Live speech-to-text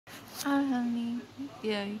Hi, honey.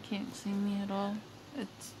 Yeah, you can't see me at all.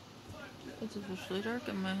 It's it's officially dark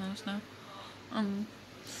in my house now. Um,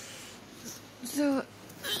 so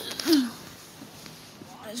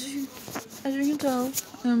as you as you can tell,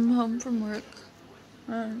 I'm home from work.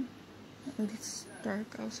 Um, it's dark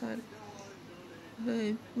outside.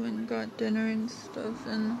 I went and got dinner and stuff,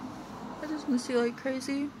 and I just miss you like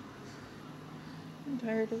crazy. I'm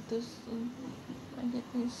tired of this. I get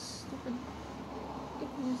these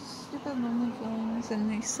stupid lonely feelings,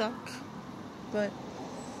 and they suck. But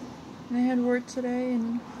I had work today,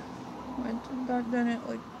 and went and got done at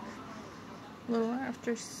like a little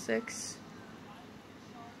after 6,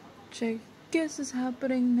 which I guess is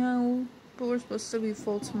happening now, but we're supposed to be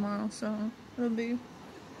full tomorrow, so we're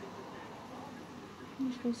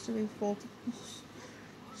supposed to be full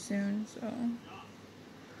soon,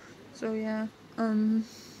 so yeah,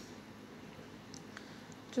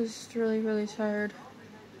 just really tired.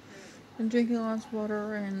 Been drinking lots of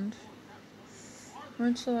water, and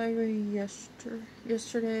went to the library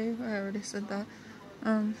yesterday, I already said that.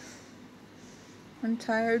 I'm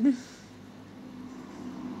tired.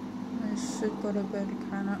 I should go to bed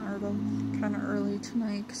kinda early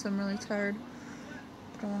tonight, because I'm really tired.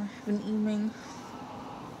 But I want to have an evening.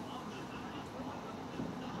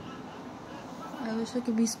 I wish I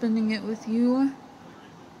could be spending it with you.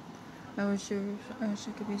 I wish I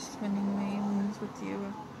could be spending my evenings with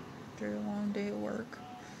you after a long day at work.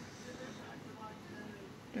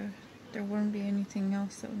 There wouldn't be anything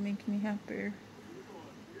else that would make me happier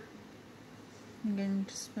than getting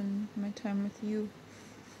to spend my time with you.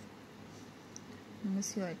 I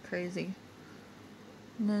miss you like crazy.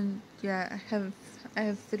 And then yeah, I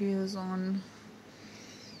have videos on.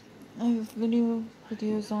 I have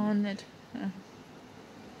videos on that.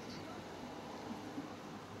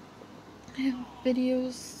 I have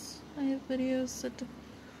videos at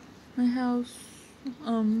my house. I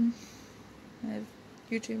have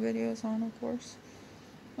YouTube videos on, of course.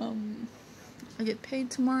 I get paid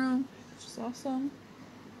tomorrow, which is awesome.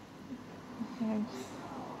 I have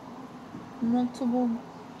multiple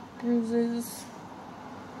bruises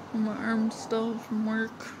on my arm still from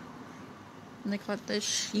work. And I caught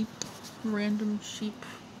this random sheep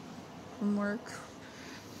from work.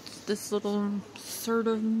 This little sort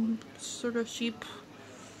of sheep.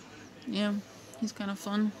 Yeah, he's kind of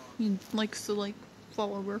fun. He likes to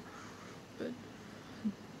fall over, but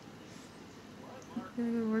I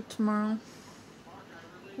gotta go to work tomorrow.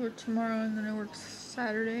 And then I work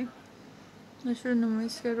Saturday. I should know my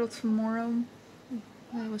schedule tomorrow.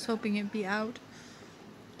 I was hoping it'd be out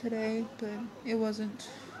today, but it wasn't.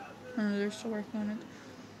 I know they're still working on it.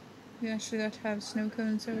 We actually got to have snow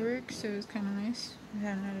cones at work, so it was kind of nice. I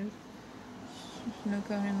hadn't had a snow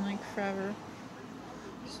cone in like forever.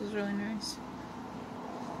 This was really nice.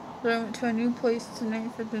 But I went to a new place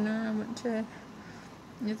tonight for dinner. I went to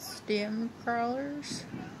Stam Crawlers,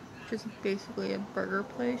 which is basically a burger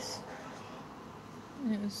place.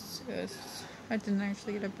 And it was I didn't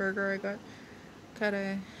actually get a burger. I got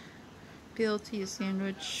a BLT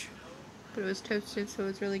sandwich, but it was toasted, so it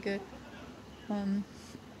was really good.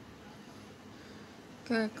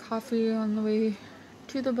 Got a coffee on the way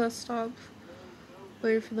to the bus stop.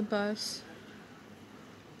 Waited for the bus.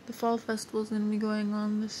 The fall festival is going to be going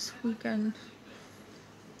on this weekend.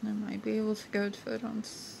 I might be able to go to it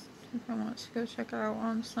if I want to go check it out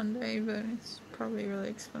on Sunday, but it's probably really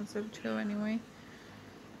expensive to go anyway.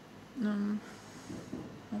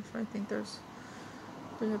 I think there's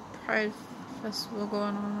a Pride festival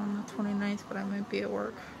going on the 29th, but I might be at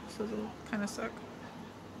work, so it'll kind of suck.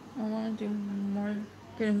 I want to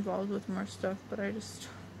get involved with more stuff, but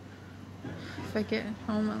if I get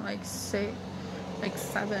home at say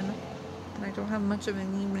 7, then I don't have much of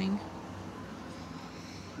an evening.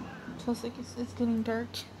 Plus, it's getting dark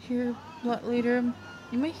here a lot later.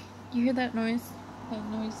 You hear that noise? That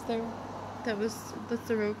noise there? That's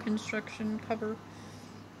the road construction cover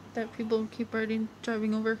that people keep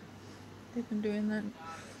driving over. They've been doing that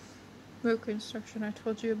road construction I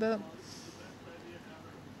told you about.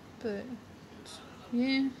 But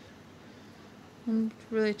yeah, I'm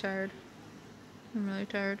really tired.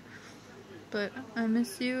 But I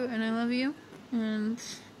miss you and I love you, and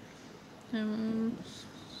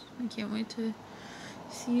I can't wait to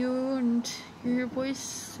see you and hear your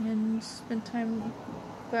voice and spend time.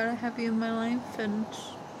 Glad I have you in my life, and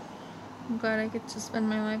I'm glad I get to spend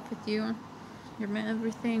my life with you. You're my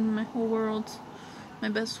everything, my whole world, my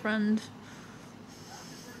best friend,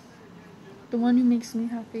 the one who makes me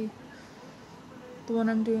happy, the one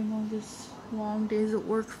I'm doing all these long days at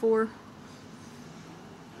work for,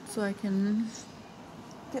 so I can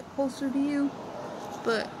get closer to you.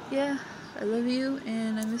 But yeah, I love you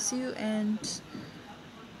and I miss you and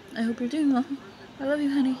I hope you're doing well. I love you,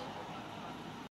 honey.